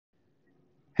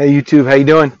Hey YouTube, how you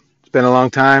doing? It's been a long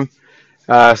time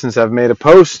since I've made a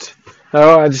post.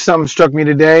 Just something struck me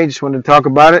today. Just wanted to talk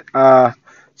about it.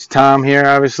 It's Tom here,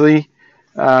 obviously.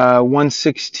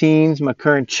 116 is my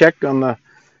current check on the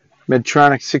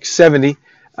Medtronic 670.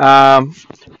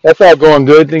 That's all going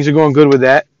good. Things are going good with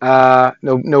that.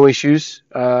 No issues.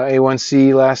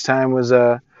 A1C last time was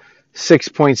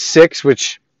 6.6,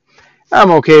 which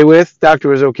I'm okay with. Doctor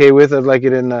was okay with. I'd like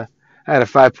it in the. I had a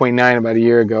 5.9 about a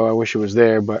year ago. I wish it was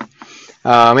there, but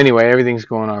anyway, everything's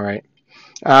going all right.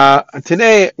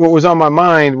 Today, what was on my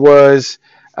mind was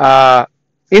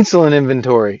insulin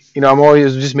inventory. I'm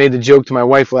always just made the joke to my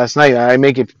wife last night. I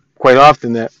make it quite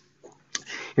often that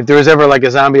if there was ever like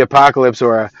a zombie apocalypse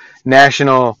or a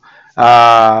national,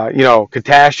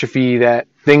 catastrophe, that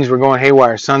things were going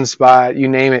haywire, sunspot, you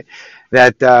name it,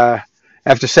 that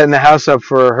after setting the house up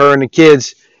for her and the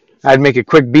kids, I'd make a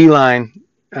quick beeline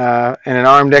and an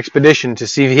armed expedition to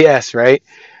CVS, right,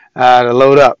 to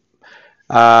load up,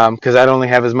 because I'd only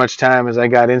have as much time as I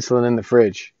got insulin in the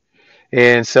fridge.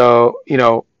 And so,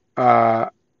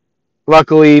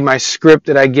 luckily my script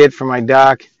that I get from my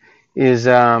doc is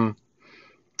for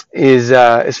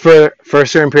a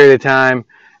certain period of time,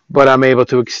 but I'm able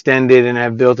to extend it and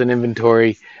have built an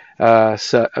inventory of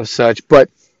such. But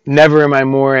never am I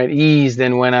more at ease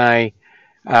than when I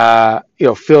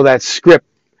fill that script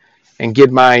and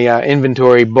get my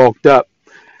inventory bulked up.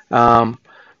 But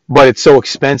it's so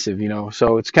expensive,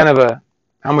 so it's kind of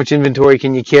how much inventory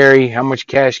can you carry? How much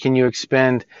cash can you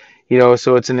expend?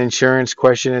 So it's an insurance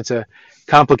question. It's a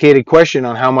complicated question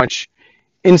on how much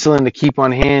insulin to keep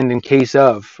on hand in case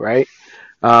of, right?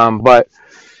 But,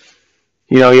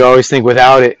 you always think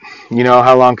without it,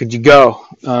 how long could you go?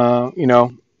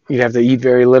 You'd have to eat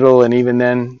very little, and even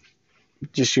then,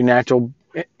 just your natural,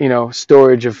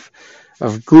 storage of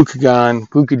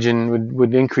glucagon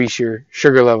would increase your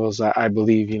sugar levels, I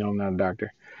believe. I'm not a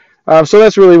doctor. So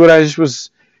that's really what I just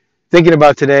was thinking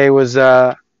about today was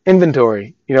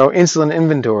inventory, insulin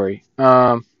inventory,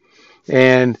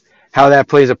 and how that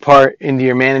plays a part into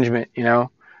your management. Do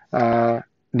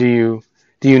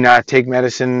you not take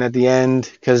medicine at the end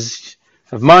because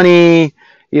of money?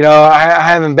 I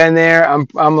haven't been there.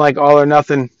 I'm like all or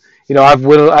nothing. I've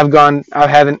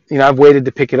waited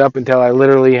to pick it up until I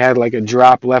literally had like a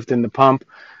drop left in the pump,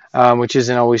 which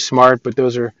isn't always smart, but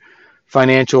those are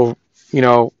financial,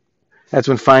 that's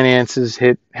when finances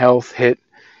hit, health hit,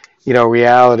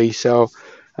 reality. So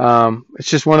it's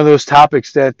just one of those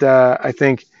topics that I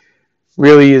think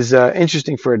really is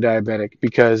interesting for a diabetic,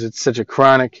 because it's such a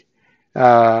chronic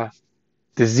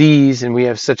disease, and we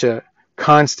have such a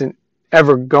constant,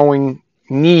 ever-going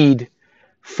need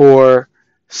for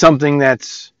something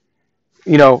that's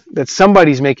that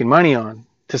somebody's making money on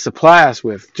to supply us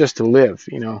with just to live.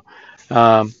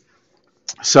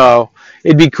 So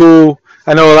it'd be cool.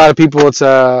 I know a lot of people, it's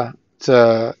a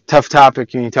tough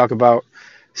topic when you talk about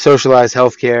socialized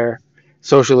healthcare.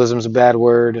 Socialism's a bad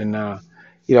word, and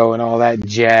and all that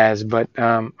jazz, but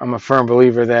I'm a firm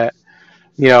believer that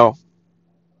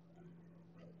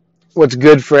what's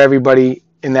good for everybody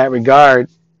in that regard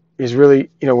is really,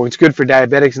 what's good for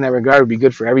diabetics in that regard would be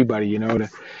good for everybody, to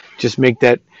just make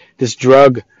this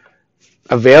drug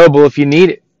available if you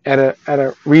need it at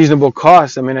a reasonable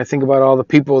cost. I mean, I think about all the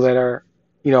people that are,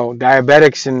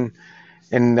 diabetics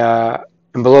and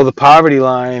below the poverty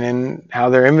line, and how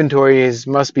their inventory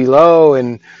must be low,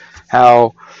 and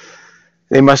how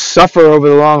they must suffer over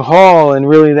the long haul. And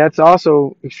really, that's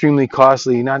also extremely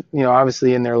costly, not,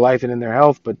 obviously in their life and in their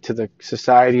health, but to the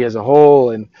society as a whole.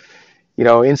 And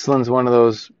insulin's one of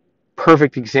those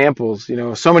perfect examples.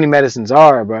 So many medicines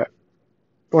are, but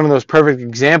one of those perfect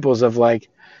examples of, like,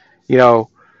 we don't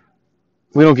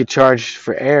get charged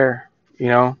for air.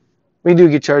 We do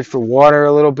get charged for water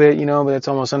a little bit, but it's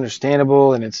almost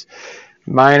understandable, and it's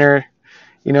minor,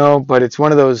 but it's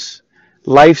one of those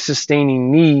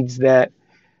life-sustaining needs that,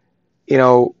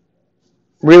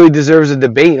 really deserves a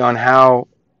debate on how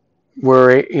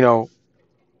we're,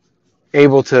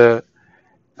 able to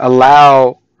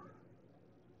allow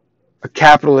a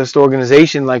capitalist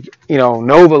organization like,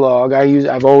 Novolog.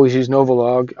 I've always used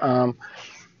Novolog,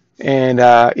 and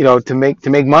to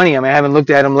make money. I mean, I haven't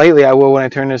looked at them lately. I will when I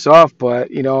turn this off,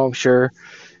 but I'm sure,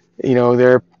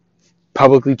 they're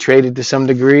publicly traded to some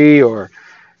degree, or,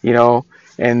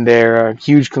 and they're a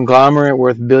huge conglomerate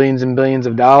worth billions and billions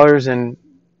of dollars, and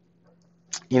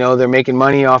they're making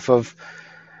money off of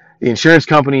the insurance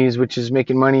companies, which is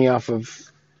making money off of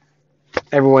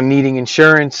everyone needing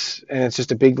insurance, and it's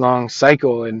just a big long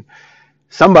cycle. And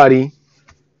some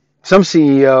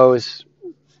CEO is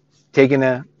taking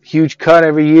a huge cut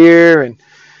every year, and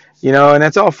And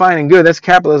that's all fine and good. That's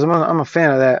capitalism. I'm a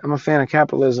fan of that. I'm a fan of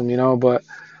capitalism, but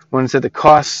when it's at the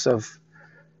cost of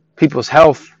people's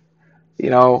health,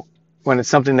 when it's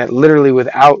something that literally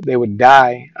without they would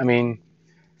die, I mean,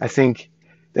 I think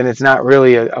then it's not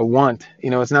really a want.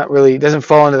 It's not really, it doesn't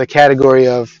fall into the category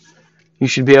of you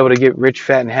should be able to get rich,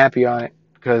 fat, and happy on it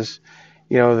because,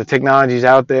 the technology's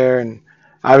out there and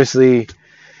obviously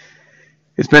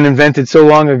it's been invented so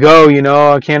long ago,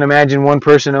 I can't imagine one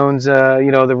person owns,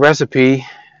 the recipe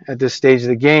at this stage of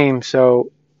the game.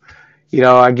 So,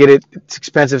 I get it. It's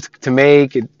expensive to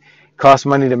make. It costs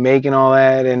money to make and all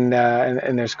that. And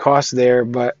there's costs there.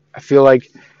 But I feel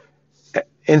like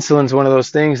insulin's one of those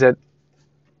things that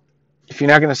if you're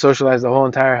not going to socialize the whole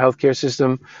entire healthcare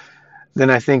system, then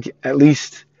I think at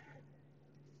least,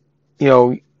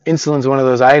 insulin's one of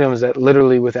those items that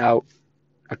literally without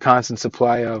a constant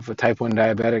supply of a type 1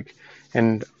 diabetic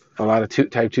and a lot of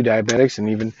type 2 diabetics and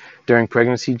even during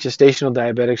pregnancy, gestational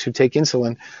diabetics who take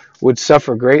insulin would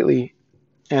suffer greatly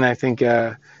and I think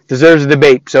deserves a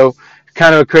debate. So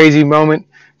kind of a crazy moment,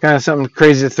 kind of something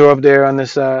crazy to throw up there on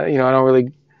this. I don't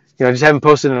really, I just haven't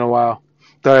posted in a while.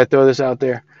 Thought I'd throw this out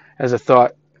there as a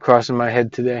thought crossing my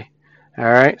head today. All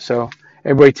right, so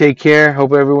everybody take care.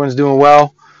 Hope everyone's doing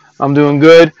well. I'm doing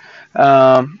good.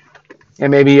 And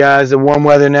maybe as the warm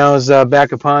weather now is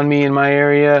back upon me in my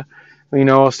area,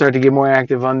 I'll start to get more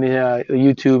active on the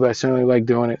YouTube. I certainly like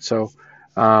doing it. So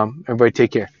everybody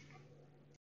take care.